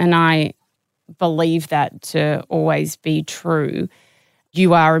universe, and I believe that to always be true.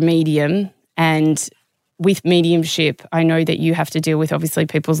 you are a medium, and with mediumship, I know that you have to deal with obviously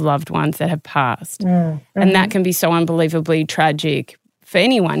people's loved ones that have passed. And that can be so unbelievably tragic for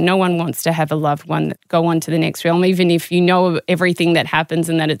anyone. No one wants to have a loved one go on to the next realm. Even if you know everything that happens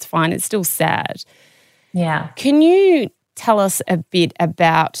and that it's fine, it's still sad. Yeah. Can you tell us a bit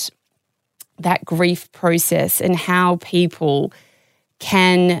about that grief process and how people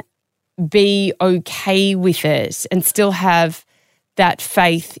can be okay with it and still have that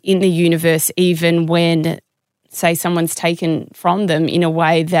faith in the universe even when, say, someone's taken from them in a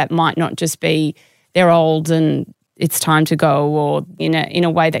way that might not just be they're old and it's time to go, or in a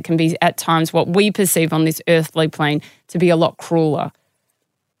way that can be at times what we perceive on this earthly plane to be a lot crueler?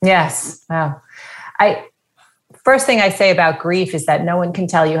 Yes. Wow. First thing I say about grief is that no one can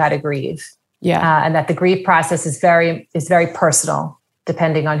tell you how to grieve. Yeah. And that the grief process is very personal,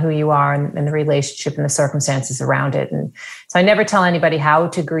 depending on who you are and the relationship and the circumstances around it. And so I never tell anybody how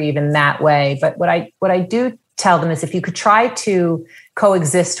to grieve in that way. But what I do tell them is if you could try to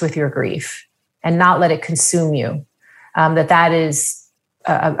coexist with your grief and not let it consume you, that is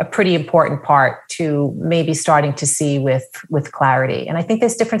a pretty important part to maybe starting to see with clarity. And I think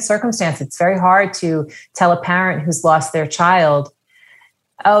there's different circumstances. It's very hard to tell a parent who's lost their child,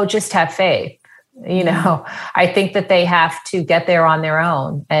 oh, just have faith. I think that they have to get there on their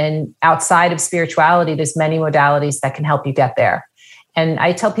own. And outside of spirituality, there's many modalities that can help you get there. And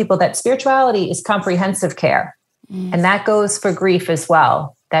I tell people that spirituality is comprehensive care. And that goes for grief as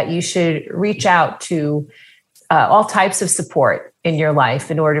well, that you should reach out to all types of support in your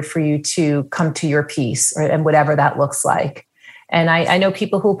life in order for you to come to your peace, and whatever that looks like. And I know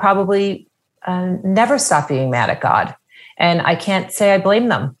people who probably never stop being mad at God. And I can't say I blame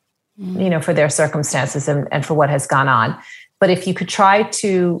them, for their circumstances and for what has gone on. But if you could try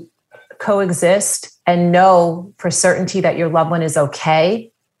to coexist and know for certainty that your loved one is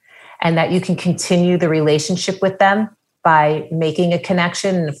okay and that you can continue the relationship with them by making a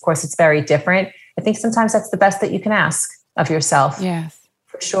connection, and of course it's very different, I think sometimes that's the best that you can ask of yourself. Yes.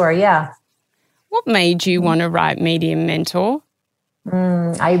 For sure, yeah. What made you want to write Medium Mentor?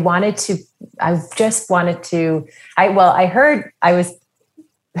 I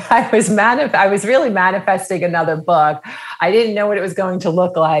was really manifesting another book. I didn't know what it was going to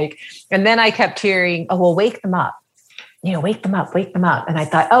look like. And then I kept hearing, oh, well, wake them up. Wake them up. And I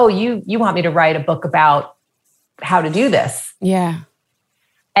thought, oh, you want me to write a book about how to do this. Yeah.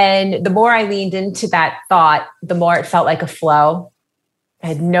 And the more I leaned into that thought, the more it felt like a flow. I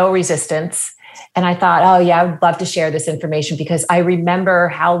had no resistance. And I thought, oh yeah, I would love to share this information because I remember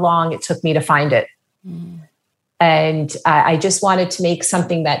how long it took me to find it. And I just wanted to make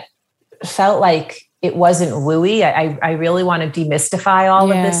something that felt like it wasn't wooey. I really want to demystify all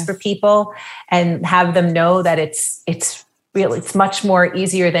of this for people and have them know that it's much more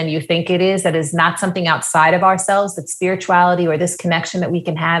easier than you think it is. That is not something outside of ourselves, that spirituality or this connection that we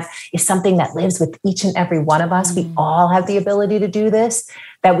can have is something that lives with each and every one of us. We all have the ability to do this,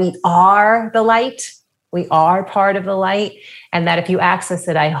 that we are the light. We are part of the light. And that if you access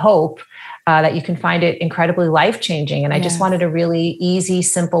it, I hope that you can find it incredibly life-changing. And I just wanted a really easy,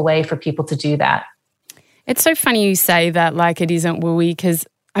 simple way for people to do that. It's so funny you say that like it isn't wooey, because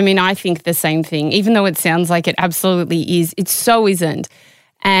I think the same thing, even though it sounds like it absolutely is, it so isn't.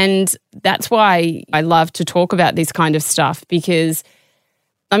 And that's why I love to talk about this kind of stuff because,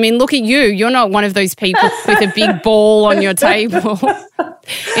 look at you. You're not one of those people with a big ball on your table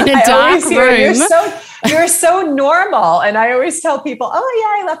in a dark room. You're so normal. And I always tell people, oh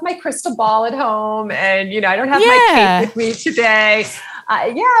yeah, I left my crystal ball at home and, I don't have my cake with me today.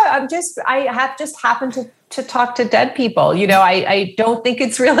 I have just happened to talk to dead people. I don't think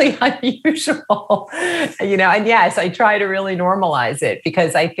it's really unusual, and yes, I try to really normalize it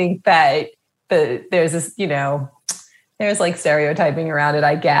because I think that there's this, there's like stereotyping around it,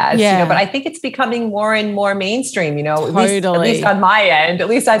 I guess, but I think it's becoming more and more mainstream, Totally. at least on my end, at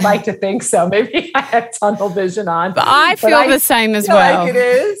least I'd like to think so. Maybe I have tunnel vision on, but I feel the same as well. Like it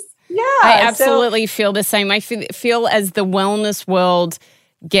is. Yeah. I absolutely feel the same. I feel as the wellness world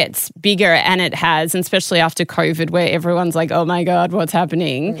gets bigger, and it has, and especially after COVID where everyone's like, oh my God, what's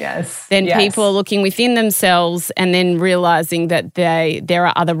happening? Yes. Then people are looking within themselves and then realizing that there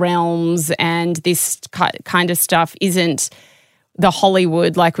are other realms, and this kind of stuff isn't the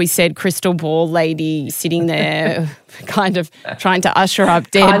Hollywood, like we said, crystal ball lady sitting there kind of trying to usher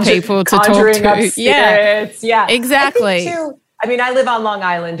up dead people to talk to. Yeah, exactly. I live on Long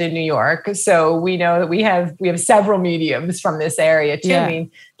Island in New York, so we know that we have several mediums from this area too. Yeah.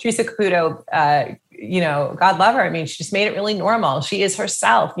 Teresa Caputo God love her. I mean, she just made it really normal. She is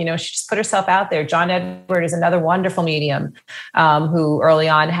herself, she just put herself out there. John Edward is another wonderful medium who early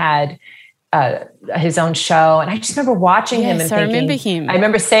on had his own show. And I just remember watching him and thinking, I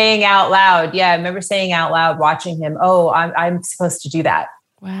remember saying out loud, watching him, I'm supposed to do that.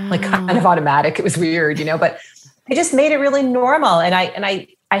 Wow. Like kind of automatic. It was weird, but they just made it really normal. And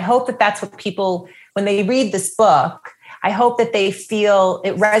I hope that that's what people, when they read this book, I hope that they feel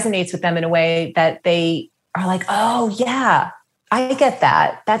it resonates with them in a way that they are like, oh yeah, I get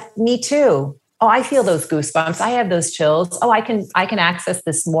that. That's me too. Oh, I feel those goosebumps. I have those chills. Oh, I can access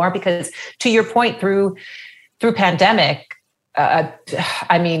this more because, to your point, through pandemic,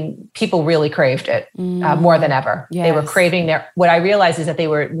 people really craved it more than ever. Yes. They were craving what I realized is that they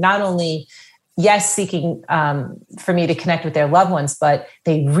were not only, seeking for me to connect with their loved ones, but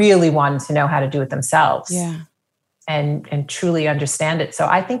they really wanted to know how to do it themselves. Yeah. And truly understand it. So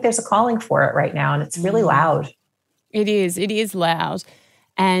I think there's a calling for it right now, and it's really loud. It is loud.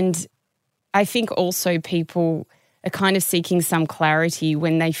 And I think also people are kind of seeking some clarity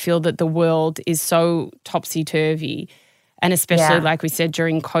when they feel that the world is so topsy-turvy, and especially like we said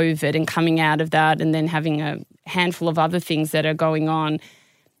during COVID and coming out of that and then having a handful of other things that are going on,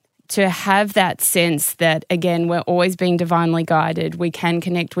 to have that sense that, again, we're always being divinely guided, we can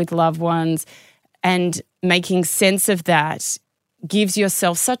connect with loved ones, and making sense of that gives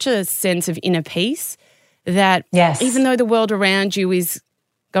yourself such a sense of inner peace that even though the world around you is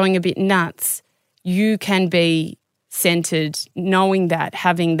going a bit nuts, you can be centered, knowing that,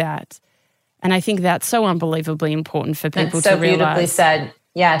 having that. And I think that's so unbelievably important for people to realize. Beautifully said.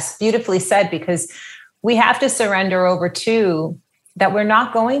 Yes, beautifully said, because we have to surrender over to that we're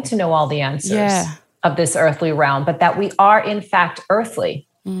not going to know all the answers of this earthly realm, but that we are in fact earthly.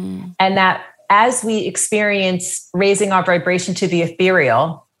 And that as we experience raising our vibration to the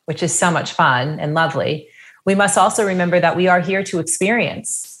ethereal, which is so much fun and lovely, we must also remember that we are here to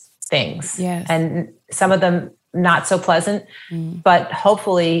experience things. Yes. And some of them not so pleasant, but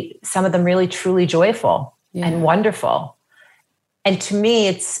hopefully some of them really, truly joyful and wonderful. And to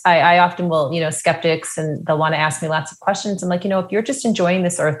me, I often will, skeptics, and they'll want to ask me lots of questions. I'm like, if you're just enjoying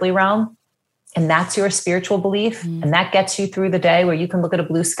this earthly realm and that's your spiritual belief, and that gets you through the day where you can look at a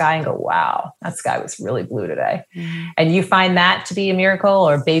blue sky and go, wow, that sky was really blue today. And you find that to be a miracle,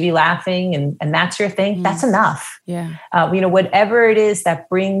 or baby laughing, and that's your thing, that's enough. Yeah. Whatever it is that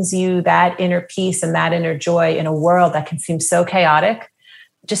brings you that inner peace and that inner joy in a world that can seem so chaotic,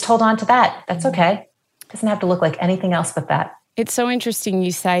 just hold on to that. That's okay. It doesn't have to look like anything else but that. It's so interesting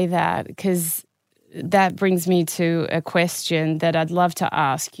you say that, because that brings me to a question that I'd love to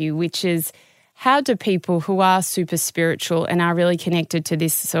ask you, which is, how do people who are super spiritual and are really connected to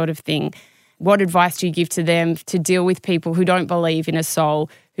this sort of thing, what advice do you give to them to deal with people who don't believe in a soul,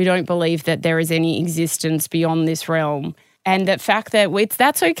 who don't believe that there is any existence beyond this realm, and the fact that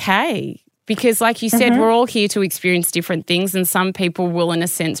that's okay? Because like you said, we're all here to experience different things, and some people will, in a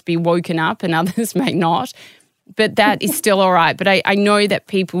sense, be woken up and others may not, but that is still all right. But I know that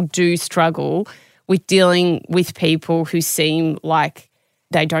people do struggle with dealing with people who seem like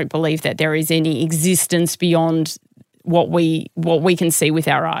they don't believe that there is any existence beyond what we can see with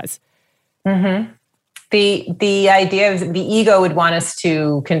our eyes. The idea of the ego would want us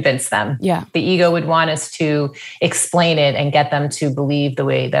to convince them. Yeah. The ego would want us to explain it and get them to believe the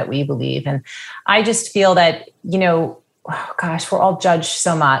way that we believe. And I just feel that, we're all judged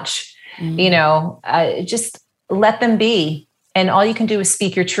so much, just let them be. And all you can do is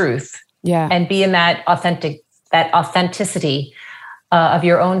speak your truth. Yeah. And be in that authenticity of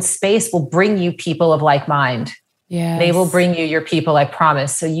your own space will bring you people of like mind. Yeah, they will bring you your people, I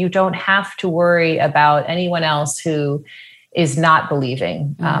promise. So you don't have to worry about anyone else who is not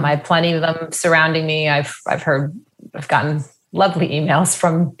believing. I have plenty of them surrounding me. I've gotten lovely emails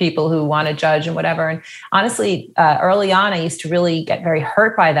from people who want to judge and whatever. And honestly, early on, I used to really get very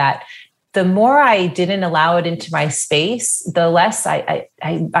hurt by that. The more I didn't allow it into my space, the less I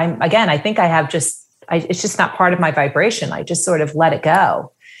think I have it's just not part of my vibration. I just sort of let it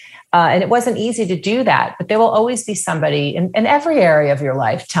go. And it wasn't easy to do that, but there will always be somebody in every area of your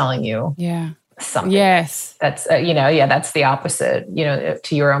life telling you something. Yes. That's, that's the opposite,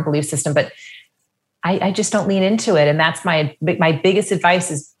 to your own belief system. But I just don't lean into it. And that's my biggest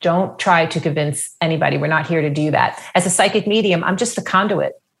advice is don't try to convince anybody. We're not here to do that. As a psychic medium, I'm just the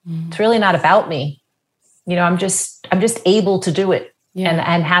conduit. It's really not about me. I'm just able to do it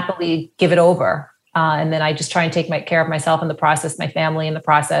and happily give it over. And then I just try and take care of myself in the process, my family in the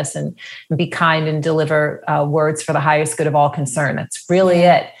process, and be kind and deliver words for the highest good of all concerned. That's really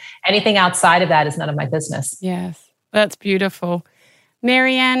it. Anything outside of that is none of my business. Yes, that's beautiful.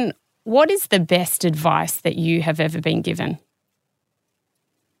 MaryAnn, What is the best advice that you have ever been given?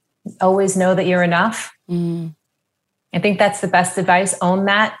 Always know that you're enough. I think that's the best advice. Own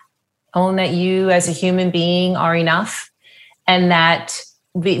that. Own that you as a human being are enough. And that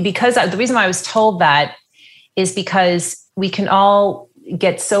because the reason why I was told that is because we can all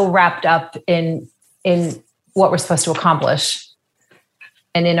get so wrapped up in what we're supposed to accomplish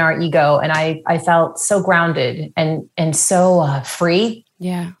and in our ego. And I felt so grounded and so free.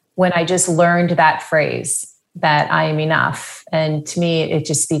 Yeah. When I just learned that phrase, that I am enough. And to me, it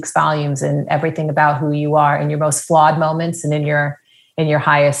just speaks volumes and everything about who you are in your most flawed moments and in your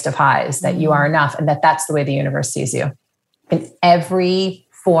highest of highs, that you are enough, and that's the way the universe sees you. In every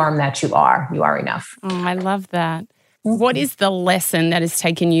form that you are enough. Oh, I love that. What is the lesson that has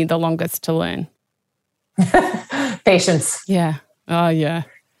taken you the longest to learn? Patience. Yeah. Oh, yeah.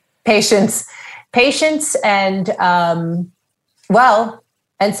 Patience and, and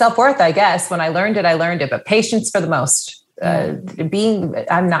self-worth, I guess. When I learned it, but patience for the most. I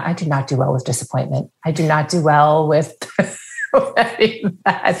do not do well with disappointment. I do not do well with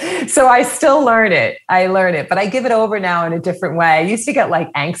that. So I still learn it. But I give it over now in a different way. I used to get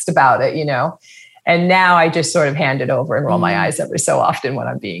like angst about it, and now I just sort of hand it over and roll my eyes every so often when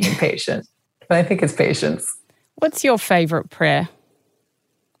I'm being impatient. But I think it's patience. What's your favorite prayer?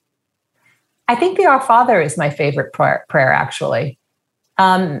 I think the Our Father is my favorite prayer actually.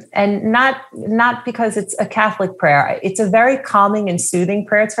 And not because it's a Catholic prayer. It's a very calming and soothing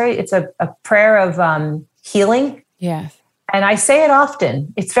prayer. It's a prayer of healing. Yes. And I say it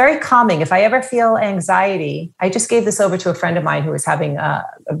often. It's very calming. If I ever feel anxiety, I just gave this over to a friend of mine who was having a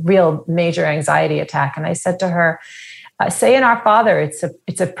real major anxiety attack. And I said to her, say in Our Father,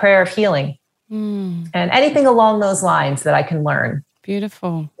 it's a prayer of healing. And anything along those lines that I can learn.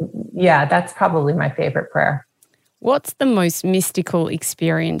 Beautiful. Yeah, that's probably my favorite prayer. What's the most mystical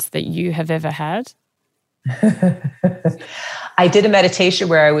experience that you have ever had? I did a meditation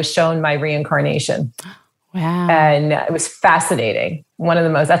where I was shown my reincarnation. Wow. And it was fascinating.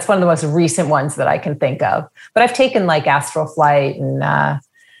 That's one of the most recent ones that I can think of. But I've taken like astral flight and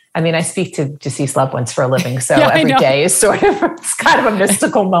I speak to deceased loved ones for a living. So every day is it's kind of a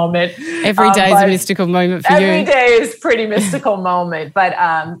mystical moment. Every day is a mystical moment for you. Every day is a pretty mystical moment. But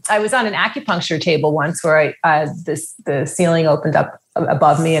I was on an acupuncture table once where the ceiling opened up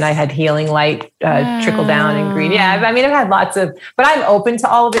above me and I had healing light trickle down and green. Yeah, I've had lots of, but I'm open to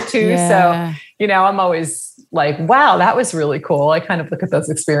all of it too. Yeah. So, I'm always like, wow, that was really cool. I kind of look at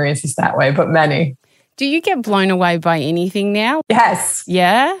those experiences that way, but many. Do you get blown away by anything now? Yes.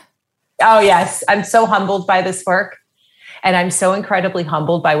 Yeah? Oh, yes. I'm so humbled by this work. And I'm so incredibly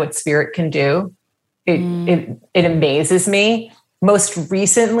humbled by what spirit can do. It amazes me. Most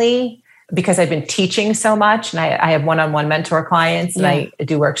recently, because I've been teaching so much and I have one-on-one mentor clients and I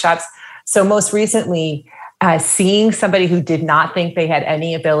do workshops. So most recently, seeing somebody who did not think they had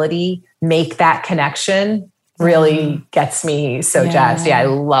any ability make that connection really gets me so jazzed. Yeah, I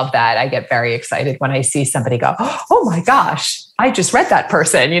love that. I get very excited when I see somebody go, oh my gosh, I just read that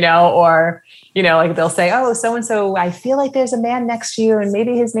person, or, like they'll say, oh, so-and-so, I feel like there's a man next to you and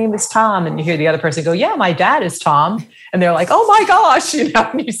maybe his name is Tom. And you hear the other person go, yeah, my dad is Tom. And they're like, oh my gosh,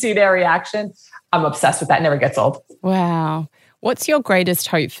 and you see their reaction. I'm obsessed with that. It never gets old. Wow. What's your greatest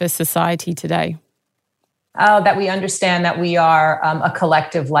hope for society today? Oh, that we understand that we are a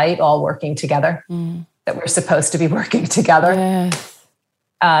collective light all working together. That we're supposed to be working together. Yes.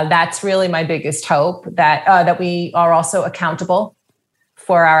 That's really my biggest hope, that we are also accountable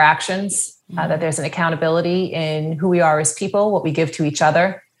for our actions, that there's an accountability in who we are as people, what we give to each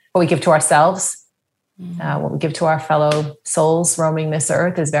other, what we give to ourselves, what we give to our fellow souls roaming this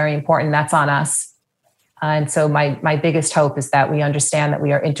earth is very important. That's on us. And so my biggest hope is that we understand that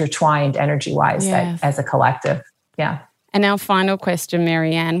we are intertwined energy-wise as a collective. Yeah. And our final question,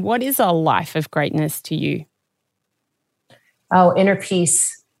 MaryAnn, what is a life of greatness to you? Oh, inner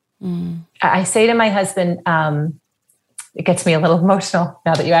peace. I say to my husband, it gets me a little emotional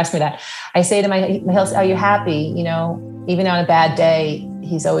now that you asked me that. I say to my husband, are you happy? Even on a bad day,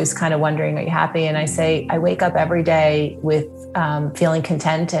 he's always kind of wondering, are you happy? And I say, I wake up every day with feeling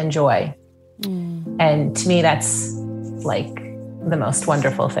content and joy. And to me, that's like the most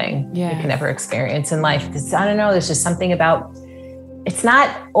wonderful thing you can ever experience in life. I don't know, there's just something about, it's not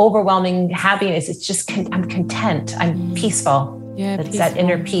overwhelming happiness. It's just, I'm content. I'm peaceful. Yeah, it's that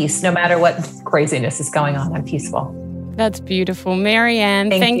inner peace. No matter what craziness is going on, I'm peaceful. That's beautiful. MaryAnn,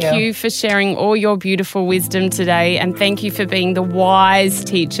 thank you for sharing all your beautiful wisdom today. And thank you for being the wise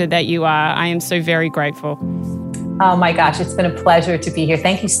teacher that you are. I am so very grateful. Oh my gosh, it's been a pleasure to be here.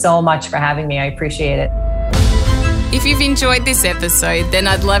 Thank you so much for having me. I appreciate it. If you've enjoyed this episode, then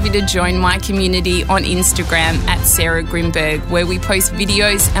I'd love you to join my community on Instagram at Sarah Grimberg, where we post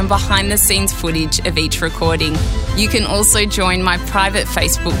videos and behind-the-scenes footage of each recording. You can also join my private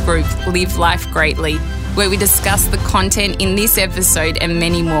Facebook group, Live Life Greatly, where we discuss the content in this episode and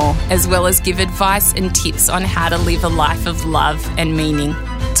many more, as well as give advice and tips on how to live a life of love and meaning.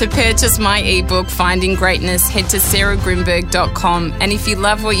 To purchase my ebook, Finding Greatness, head to sarahgrimberg.com. And if you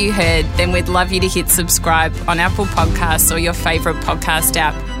love what you heard, then we'd love you to hit subscribe on Apple Podcasts or your favourite podcast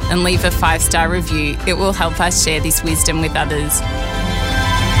app and leave a 5-star review. It will help us share this wisdom with others.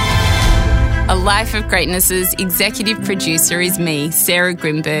 A Life of Greatness's executive producer is me, Sarah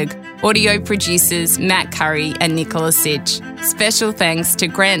Grimberg. Audio producers Matt Curry and Nicola Sitch. Special thanks to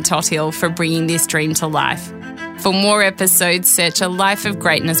Grant Tothill for bringing this dream to life. For more episodes, search A Life of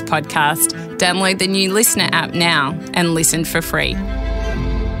Greatness podcast, download the new Listener app now, and listen for free.